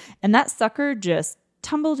pressure. And that sucker just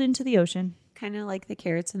tumbled into the ocean. Kind of like the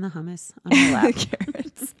carrots and the hummus on my lap. The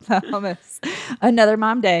carrots, the hummus. Another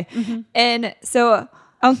mom day. And so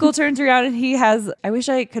Uncle turns around and he has, I wish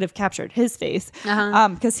I could have captured his face,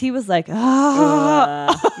 because he was like,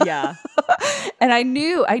 Yeah. And I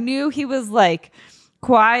knew he was like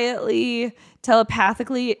quietly,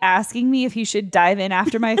 telepathically asking me if he should dive in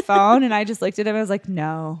after my phone. And I just looked at him. I was like,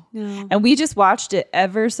 no. And we just watched it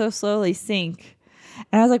ever so slowly sink.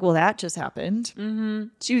 And I was like, well, that just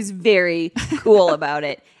happened. She was very cool about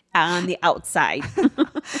it on the outside.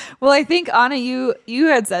 Well, I think, Anna, you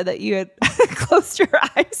had said that you had closed your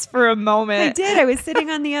eyes for a moment. I did. I was sitting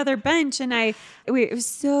on the other bench and it was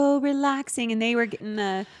so relaxing, and they were getting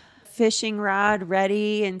the fishing rod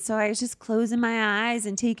ready. And so I was just closing my eyes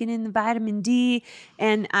and taking in the vitamin D,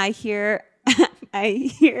 and I hear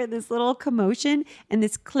this little commotion and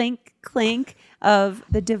this clink, clink of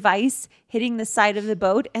the device hitting the side of the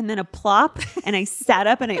boat, and then a plop. And I sat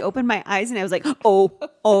up and I opened my eyes and I was like,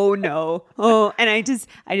 oh no. Oh, and I just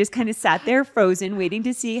kind of sat there frozen, waiting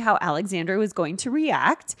to see how Alexandra was going to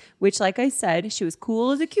react, which, like I said, she was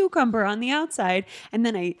cool as a cucumber on the outside. And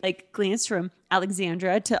then I glanced from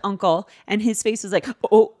Alexandra to Uncle, and his face was like,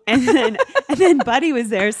 oh, and then Buddy was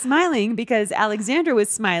there smiling because Alexandra was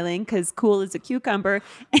smiling because cool as a cucumber.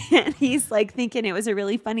 And he's like thinking it was a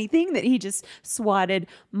really funny thing that he just swatted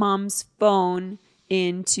Mom's phone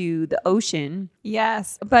into the ocean.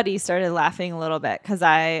 Yes. Buddy started laughing a little bit because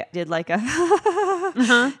I did like a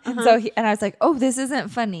and so I was like, oh, this isn't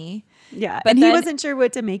funny. Yeah. But and he then- wasn't sure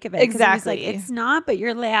what to make of it. 'cause he was Exactly. like, it's not, but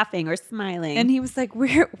you're laughing or smiling. And he was like,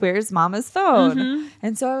 where's Mama's phone?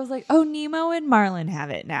 And so I was like, oh, Nemo and Marlin have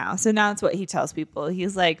it now. So now it's what he tells people.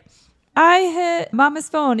 He's like, I hit Mama's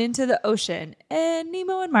phone into the ocean, and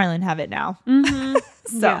Nemo and Marlin have it now.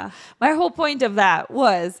 So my whole point of that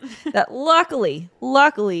was that luckily,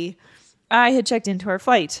 I had checked into our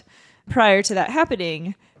flight prior to that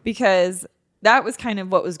happening, because that was kind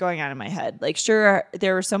of what was going on in my head. Like, sure,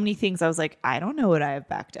 there were so many things I was like, I don't know what I have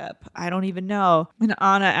backed up. I don't even know. And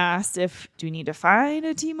Anna asked do we need to find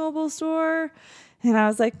a T-Mobile store? And I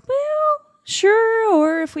was like, well, sure.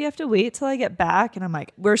 Or if we have to wait till I get back. And I'm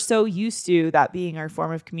like, we're so used to that being our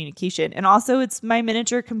form of communication. And also it's my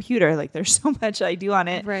miniature computer. Like, there's so much I do on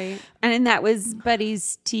it. right. And that was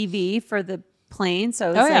Buddy's TV for the plane. So I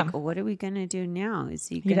was like, what are we going to do now? Is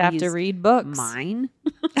he going You'd have to read books. mine?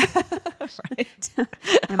 Right.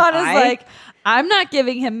 Anna's like, I'm not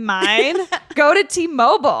giving him mine. Go to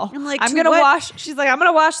T-Mobile. I'm like, I'm to going to what- wash. She's like, I'm going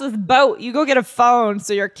to wash this boat. You go get a phone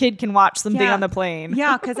so your kid can watch something Yeah. on the plane.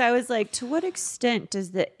 Yeah, because I was like, to what extent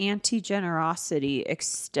does the anti-generosity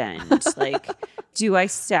extend? Like, do I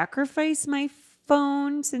sacrifice my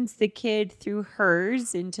phone since the kid threw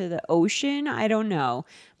hers into the ocean? I don't know.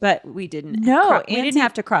 But we didn't. No, we didn't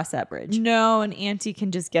have to cross that bridge. No, and Auntie can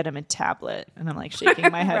just get him a tablet. And I'm like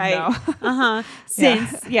shaking my head no.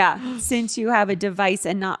 Since you have a device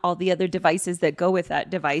and not all the other devices that go with that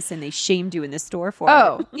device, and they shamed you in the store for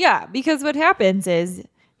Oh, it. yeah. Because what happens is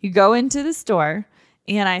you go into the store,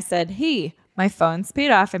 and I said, hey, my phone's paid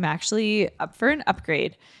off. I'm actually up for an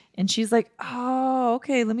upgrade. And she's like, oh,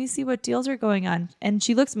 okay, let me see what deals are going on. And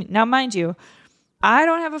she looks at me. Now, mind you, I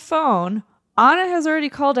don't have a phone. Anna has already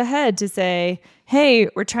called ahead to say, hey,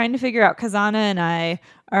 we're trying to figure out, because Anna and I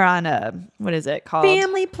are on a, what is it called?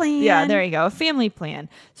 Family plan. Yeah, there you go. A family plan.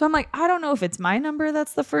 So I'm like, I don't know if it's my number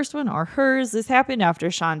that's the first one or hers. This happened after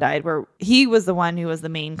Sean died, where he was the one who was the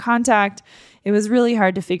main contact. It was really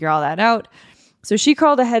hard to figure all that out. So she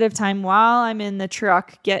called ahead of time while I'm in the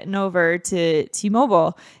truck getting over to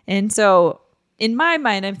T-Mobile. And so in my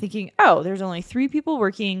mind, I'm thinking, oh, there's only 3 people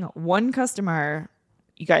working, 1 customer.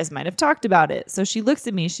 You guys might have talked about it. So she looks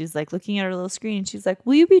at me. She's like looking at her little screen. She's like,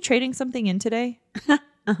 will you be trading something in today?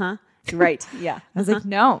 Right. Yeah. I was like,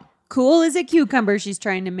 no. Cool as a cucumber. She's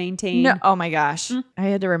trying to maintain. No. Oh my gosh. I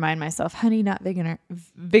had to remind myself, honey, not vinegar.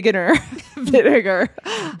 Vinegar.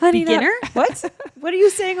 Honey, Beginner? What? What are you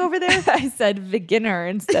saying over there? I said beginner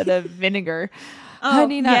instead of vinegar.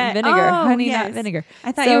 Honey, not vinegar. Oh, Honey, yes. not vinegar.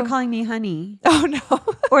 I thought you were calling me honey. Oh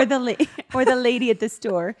no. Or the lady at the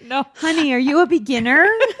store. No. Honey, are you a beginner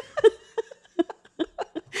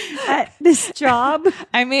at this job?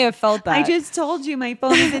 I may have felt that. I just told you my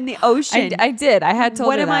phone is in the ocean. I did. I had told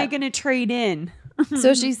What her am that. I going to trade in?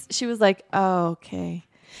 So she was like, oh, okay.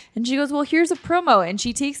 And she goes, well, here's a promo. And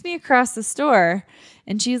she takes me across the store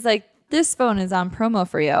and she's like, this phone is on promo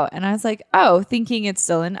for you. And I was like, oh, thinking it's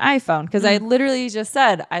still an iPhone. Because I literally just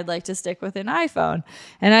said, I'd like to stick with an iPhone.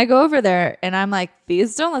 And I go over there and I'm like,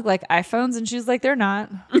 these don't look like iPhones. And she's like, they're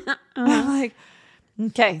not. I'm like,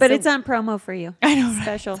 okay. But so- it's on promo for you. I know, right?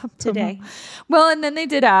 Special It's on promo. today. Well, and then they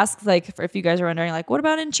did ask, like, if you guys are wondering, like, what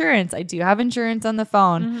about insurance? I do have insurance on the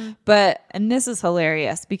phone. But, and this is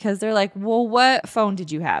hilarious because they're like, well, what phone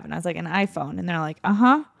did you have? And I was like, an iPhone. And they're like,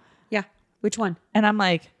 uh-huh. Yeah. Which one? And I'm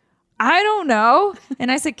like, I don't know.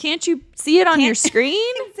 And I said, can't you see it on your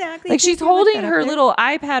screen? Exactly. Like she's Can't you look holding that her up there? little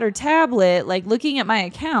iPad or tablet, like looking at my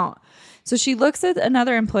account. So she looks at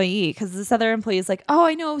another employee because this other employee is like, oh,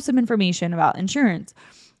 I know some information about insurance.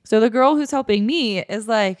 So the girl who's helping me is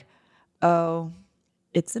like, oh,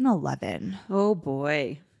 it's an 11. Oh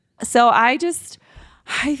boy. So I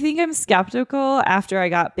think I'm skeptical after I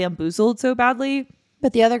got bamboozled so badly.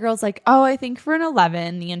 But the other girl's like, oh, I think for an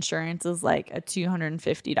 11, the insurance is like a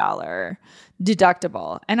 $250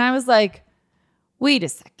 deductible. And I was like, wait a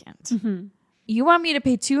second. You want me to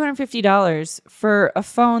pay $250 for a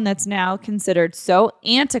phone that's now considered so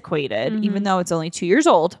antiquated, even though it's only 2 years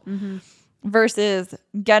old, versus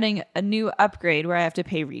getting a new upgrade where I have to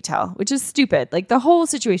pay retail, which is stupid. Like the whole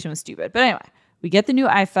situation was stupid. But anyway, we get the new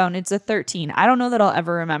iPhone. It's a 13. I don't know that I'll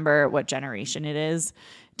ever remember what generation it is.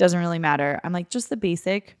 Doesn't really matter. I'm like, just the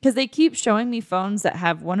basic. Because they keep showing me phones that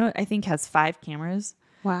have I think has 5 cameras.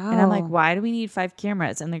 Wow. And I'm like, why do we need 5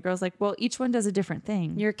 cameras? And the girl's like, well, each one does a different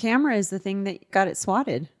thing. Your camera is the thing that got it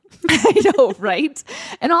swatted. I know, right?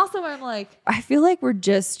 And also I'm like, I feel like we're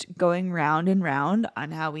just going round and round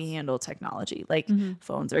on how we handle technology. Like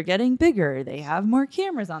phones are getting bigger. They have more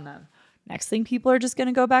cameras on them. Next thing, people are just going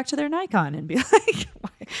to go back to their Nikon and be like,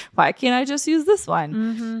 why can't I just use this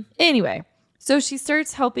one? Anyway, so she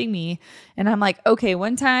starts helping me and I'm like, okay,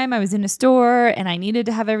 one time I was in a store and I needed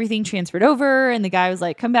to have everything transferred over. And the guy was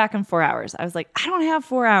like, come back in 4 hours. I was like, I don't have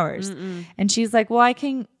 4 hours. And she's like, well, I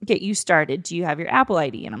can get you started. Do you have your Apple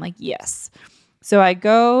ID? And I'm like, yes. So I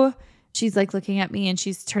go, she's like looking at me and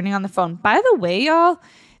she's turning on the phone. By the way, y'all,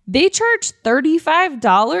 they charge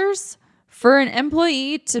 $35 for an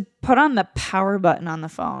employee to put on the power button on the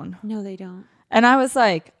phone. No, they don't. And I was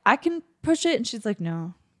like, I can push it. And she's like,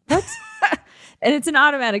 no. What? And it's an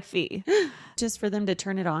automatic fee. Just for them to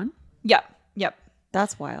turn it on? Yep.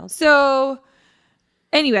 That's wild. So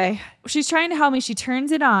anyway, she's trying to help me. She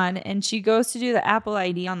turns it on and she goes to do the Apple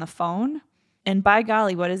ID on the phone. And by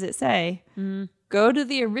golly, what does it say? Go to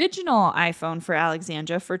the original iPhone for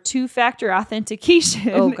Alexandra for 2-factor authentication.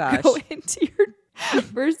 Oh, gosh. Go into your...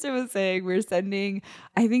 First it was saying we're sending,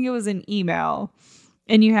 I think it was an email.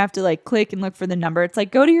 And you have to like click and look for the number. It's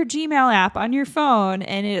like, go to your Gmail app on your phone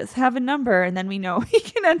and it's have a number. And then we know we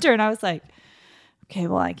can enter. And I was like, okay,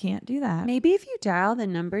 well, I can't do that. Maybe if you dial the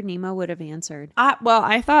number, Nemo would have answered. Well,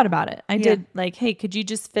 I thought about it. I did like, hey, could you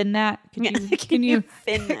just fin that? Can you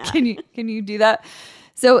fin that? Can you do that?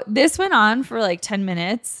 So this went on for like 10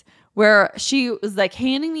 minutes where she was like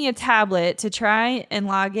handing me a tablet to try and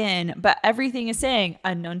log in, but everything is saying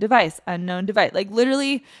unknown device. Like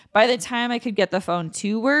literally by the time I could get the phone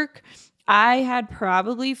to work, I had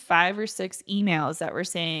probably 5 or 6 emails that were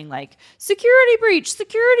saying like security breach,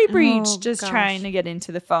 Oh, just gosh. trying to get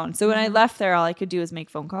into the phone. So when I left there, all I could do was make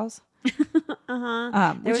phone calls. There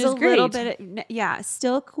Which was is a little great. bit of,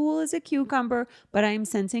 still cool as a cucumber, but I'm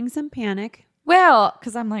sensing some panic. Well,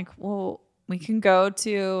 because I'm like, well, We can go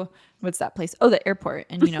to, what's that place? Oh, the airport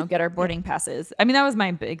and, get our boarding passes. I mean, that was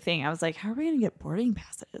my big thing. I was like, how are we going to get boarding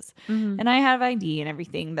passes? And I have ID and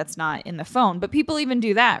everything that's not in the phone. But people even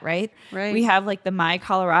do that, right? Right. We have like the My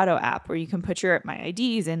Colorado app where you can put your My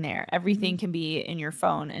IDs in there. Everything can be in your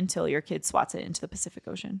phone until your kid swats it into the Pacific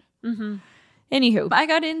Ocean. Anywho, I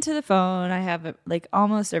got into the phone. I have like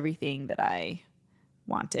almost everything that I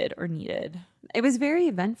wanted or needed. It was very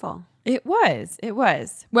eventful. It was.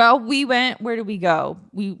 Well, where did we go?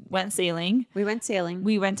 We went sailing. We went sailing.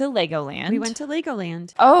 We went to Legoland. We went to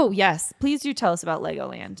Legoland. Oh, yes. Please do tell us about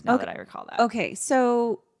Legoland now that I recall that. Okay,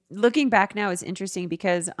 so looking back now is interesting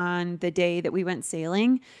because on the day that we went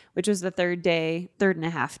sailing, which was the third and a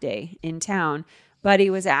half day in town, Buddy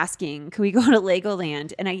was asking, can we go to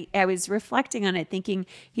Legoland? And I was reflecting on it thinking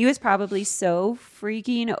he was probably so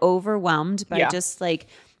freaking overwhelmed by just like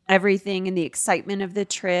everything and the excitement of the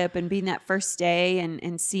trip and being that first day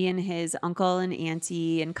and seeing his uncle and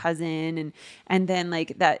auntie and cousin. And then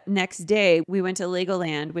like that next day we went to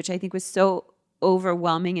Legoland, which I think was so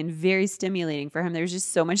overwhelming and very stimulating for him. There was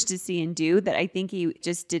just so much to see and do that I think he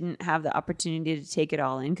just didn't have the opportunity to take it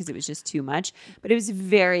all in because it was just too much. But it was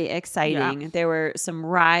very exciting. Yeah. There were some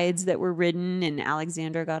rides that were ridden and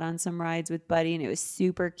Alexandra got on some rides with Buddy and it was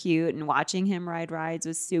super cute. And watching him ride rides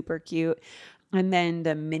was super cute. And then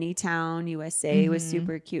the Mini Town USA was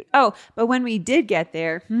super cute. Oh, but when we did get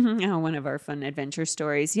there, one of our fun adventure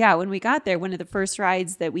stories. Yeah, when we got there, one of the first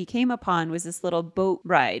rides that we came upon was this little boat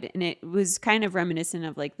ride. And it was kind of reminiscent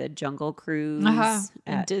of like the Jungle Cruise.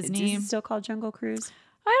 At Disney. Is it still called Jungle Cruise?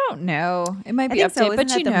 I don't know. It might be updated, so. But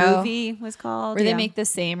the movie was called. Where they make the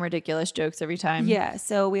same ridiculous jokes every time. Yeah,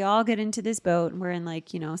 so we all get into this boat and we're in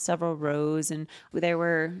like, several rows and there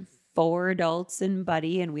were 4 adults and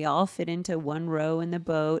Buddy, and we all fit into one row in the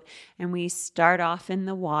boat, and we start off in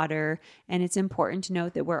the water. And it's important to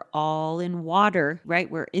note that we're all in water, right?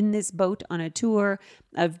 We're in this boat on a tour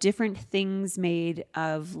of different things made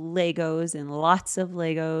of Legos and lots of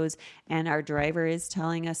Legos. And our driver is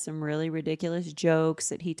telling us some really ridiculous jokes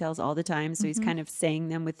that he tells all the time. So he's kind of saying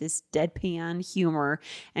them with this deadpan humor,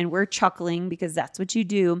 and we're chuckling because that's what you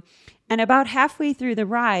do. And about halfway through the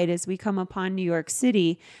ride, as we come upon New York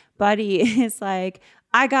City, Buddy is like,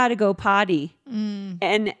 I gotta go potty.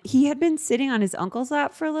 And he had been sitting on his uncle's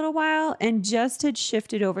lap for a little while and just had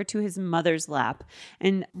shifted over to his mother's lap.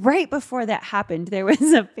 And right before that happened, there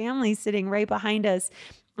was a family sitting right behind us.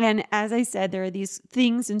 And as I said, there are these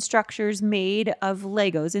things and structures made of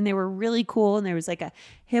Legos, and they were really cool. And there was like a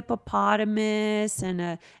hippopotamus and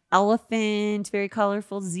a elephant, very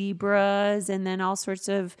colorful zebras, and then all sorts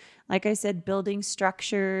of, like I said, building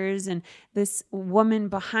structures. And this woman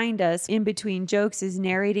behind us, in between jokes, is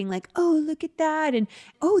narrating like, oh, look at that. And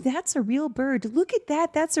oh, that's a real bird. Look at that.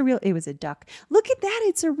 It was a duck. Look at that.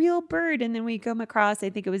 It's a real bird. And then we come across, I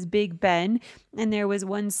think it was Big Ben. And there was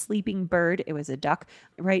one sleeping bird. It was a duck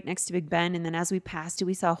right next to Big Ben. And then as we passed it,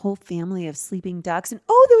 we saw a whole family of sleeping ducks. And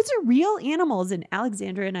oh, those are real animals. And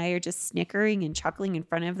Alexandra and I are just snickering and chuckling in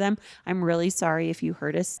front of them. I'm really sorry if you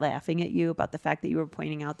heard us laughing at you about the fact that you were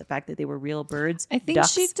pointing out the fact that they were real birds. I think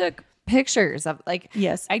she took pictures of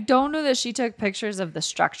yes. I don't know that she took pictures of the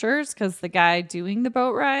structures because the guy doing the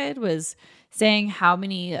boat ride was saying how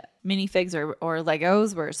many minifigs or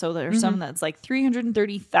Legos were. So there's some that's like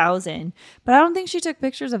 330,000. But I don't think she took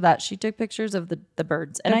pictures of that. She took pictures of the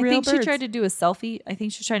birds. And I think she tried to do a selfie. I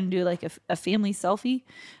think she's trying to do like a family selfie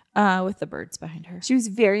with the birds behind her. She was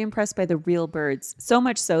very impressed by the real birds. So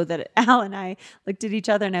much so that Al and I looked at each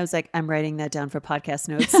other and I was like, I'm writing that down for podcast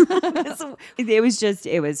notes.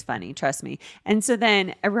 It was funny. Trust me. And so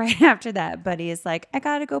then right after that, Buddy is like, I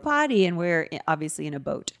got to go potty. And we're obviously in a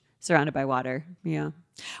boat surrounded by water. Yeah.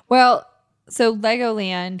 Well, so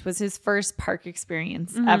Legoland was his first park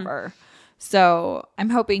experience ever. So I'm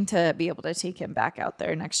hoping to be able to take him back out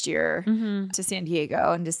there next year to San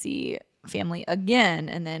Diego and to see family again,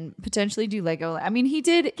 and then potentially do Lego. I mean, he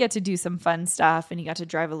did get to do some fun stuff, and he got to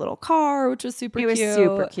drive a little car, which was super cute. It was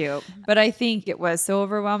super cute. But I think it was so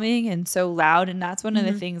overwhelming and so loud. And that's one of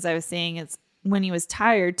the things I was saying is when he was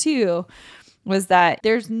tired too, was that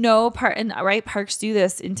there's no part, and right, parks do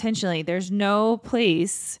this intentionally. There's no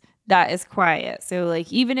place that is quiet. So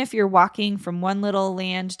like, even if you're walking from one little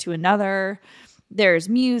land to another, there's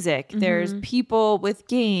music, there's people with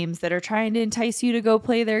games that are trying to entice you to go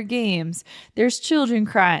play their games. There's children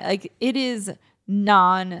crying. Like, it is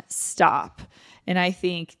non-stop. And I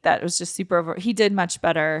think that was just super he did much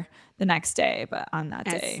better the next day, but on that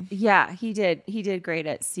day. Yeah, he did. He did great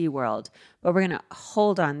at SeaWorld, but we're going to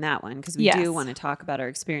hold on that one because we do want to talk about our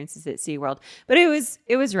experiences at SeaWorld. But it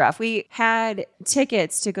was rough. We had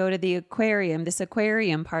tickets to go to the aquarium, this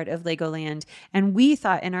aquarium part of Legoland, and we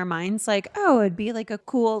thought in our minds like, oh, it'd be like a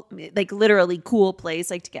cool, like literally cool place,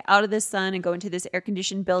 like to get out of the sun and go into this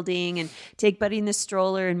air-conditioned building and take Buddy in the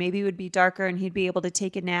stroller, and maybe it would be darker and he'd be able to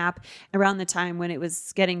take a nap. Around the time when it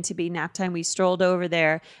was getting to be nap time, we strolled over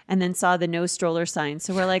there and then saw the no stroller sign.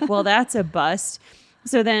 So we're like, well, that's a bust.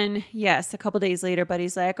 So then, yes, a couple days later,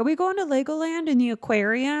 Buddy's like, are we going to Legoland in the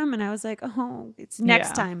aquarium? And I was like, oh, it's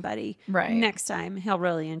next time, Buddy. Right. Next time. He'll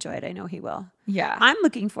really enjoy it. I know he will. Yeah. I'm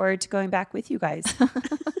looking forward to going back with you guys.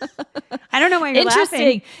 I don't know why you're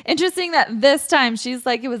laughing. Interesting that this time she's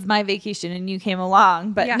like, it was my vacation and you came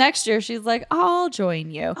along. But next year she's like, I'll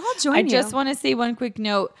join you. I just want to say one quick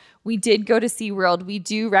note. We did go to SeaWorld. We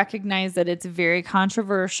do recognize that it's very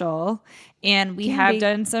controversial and we have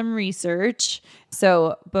done some research.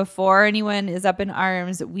 So before anyone is up in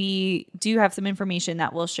arms, we do have some information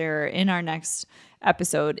that we'll share in our next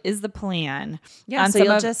episode is the plan. Yeah, so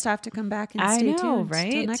you'll just have to come back and stay tuned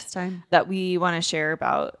right? till next time. That we want to share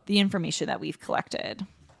about the information that we've collected.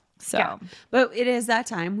 So, but it is that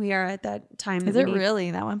time. We are at that time. Is it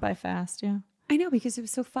really? That went by fast, yeah. I know, because it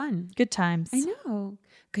was so fun. Good times. I know.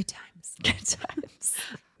 Good times. Good times.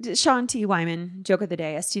 Sean T. Wyman, joke of the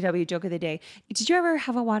day, STW joke of the day. Did you ever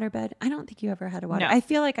have a waterbed? I don't think you ever had a waterbed. No. I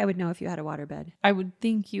feel like I would know if you had a waterbed. I would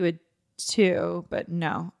think you would too, but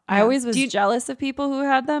no. I always was jealous of people who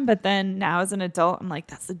had them, but then now as an adult, I'm like,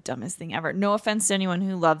 that's the dumbest thing ever. No offense to anyone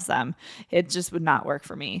who loves them. It just would not work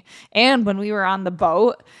for me. And when we were on the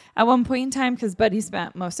boat at one point in time, because Buddy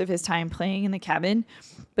spent most of his time playing in the cabin,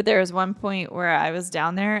 but there was one point where I was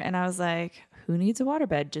down there and I was like, who needs a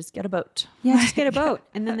waterbed? Just get a boat. Yeah, just get a boat.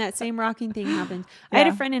 And then that same rocking thing happened. I had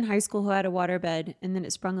a friend in high school who had a waterbed and then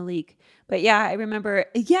it sprung a leak. But yeah, I remember,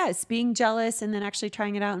 being jealous and then actually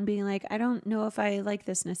trying it out and being like, I don't know if I like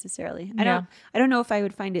this necessarily. I don't know if I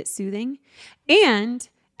would find it soothing. And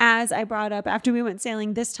as I brought up after we went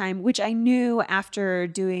sailing this time, which I knew after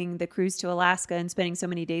doing the cruise to Alaska and spending so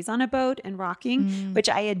many days on a boat and rocking, which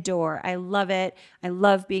I adore. I love it. I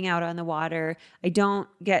love being out on the water. I don't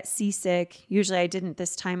get seasick. Usually I didn't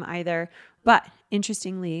this time either. But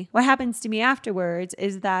interestingly, what happens to me afterwards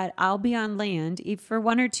is that I'll be on land for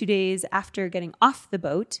 1 or 2 days after getting off the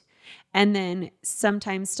boat, and then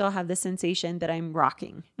sometimes still have the sensation that I'm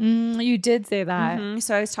rocking. You did say that.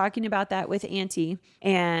 So I was talking about that with Auntie,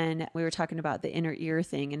 and we were talking about the inner ear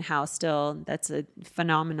thing and how still that's a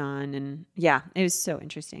phenomenon. And yeah, it was so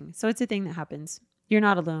interesting. So it's a thing that happens. You're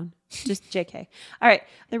not alone. Just JK. All right.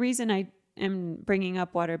 The reason I am bringing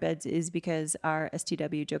up waterbeds is because our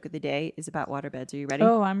STW joke of the day is about waterbeds. Are you ready?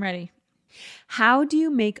 Oh, I'm ready. How do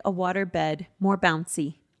you make a waterbed more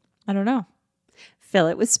bouncy? I don't know. Fill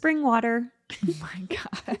it with spring water. Oh my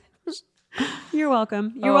gosh. You're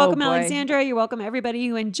welcome. You're welcome, Alexandra. You're welcome, everybody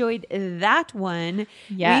who enjoyed that one.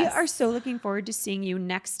 Yes. We are so looking forward to seeing you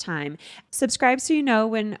next time. Subscribe so you know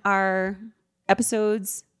when our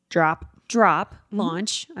episodes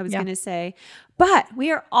launch, I was going to say. But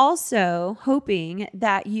we are also hoping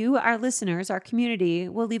that you, our listeners, our community,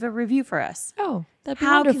 will leave a review for us. Oh, that'd be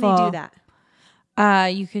How wonderful. can they do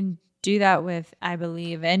that? You can do that with, I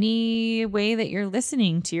believe, any way that you're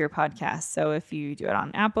listening to your podcast. So if you do it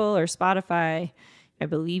on Apple or Spotify, I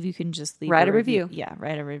believe you can just write a review. Yeah,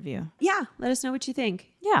 write a review. Yeah, let us know what you think.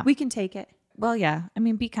 Yeah. We can take it. Well, yeah. I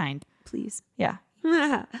mean, be kind. Please. Yeah.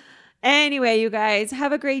 Anyway, you guys,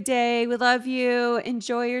 have a great day. We love you.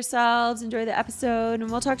 Enjoy yourselves. Enjoy the episode, and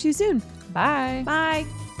we'll talk to you soon. Bye. Bye.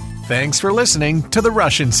 Thanks for listening to The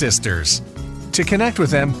Russian Sisters. To connect with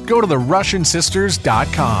them, go to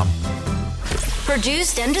therussiansisters.com.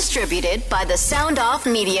 Produced and distributed by the Sound Off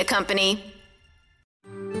Media Company.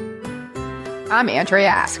 I'm Andrea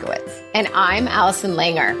Askowitz. And I'm Allison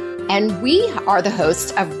Langer. And we are the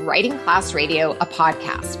hosts of Writing Class Radio, a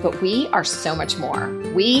podcast, but we are so much more.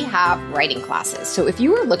 We have writing classes. So if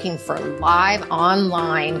you are looking for live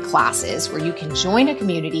online classes where you can join a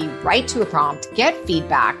community, write to a prompt, get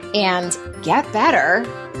feedback, and get better,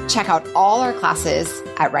 check out all our classes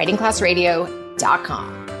at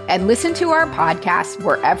writingclassradio.com. And listen to our podcast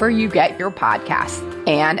wherever you get your podcasts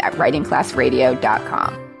and at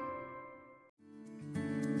writingclassradio.com.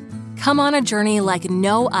 Come on a journey like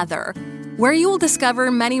no other, where you will discover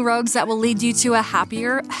many roads that will lead you to a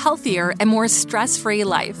happier, healthier, and more stress-free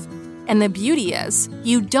life. And the beauty is,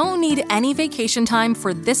 you don't need any vacation time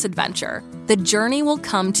for this adventure. The journey will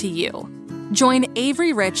come to you. Join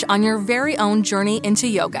Avery Rich on your very own journey into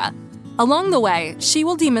yoga. Along the way, she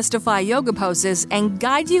will demystify yoga poses and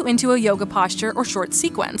guide you into a yoga posture or short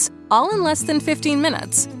sequence, all in less than 15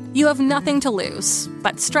 minutes. You have nothing to lose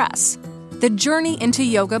but stress. The Journey into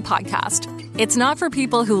Yoga podcast. It's not for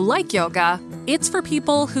people who like yoga, it's for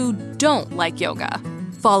people who don't like yoga.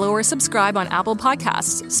 Follow or subscribe on Apple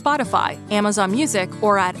Podcasts, Spotify, Amazon Music,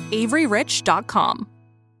 or at AveryRich.com.